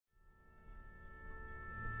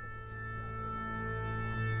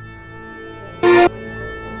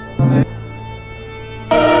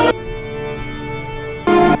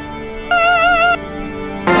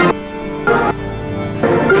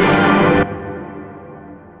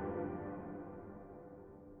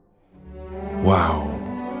Wow,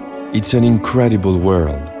 it's an incredible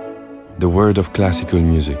world. The world of classical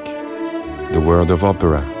music. The world of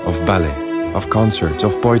opera, of ballet, of concerts,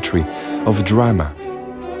 of poetry, of drama,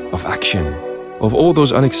 of action, of all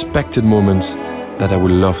those unexpected moments that I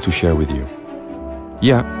would love to share with you.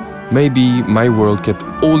 Yeah, maybe my world kept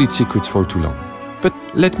all its secrets for too long, but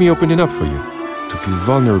let me open it up for you, to feel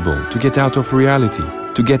vulnerable, to get out of reality,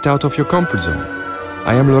 to get out of your comfort zone.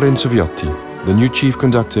 I am Lorenzo Viotti, the new chief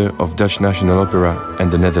conductor of Dutch National Opera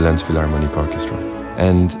and the Netherlands Philharmonic Orchestra,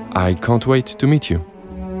 and I can't wait to meet you.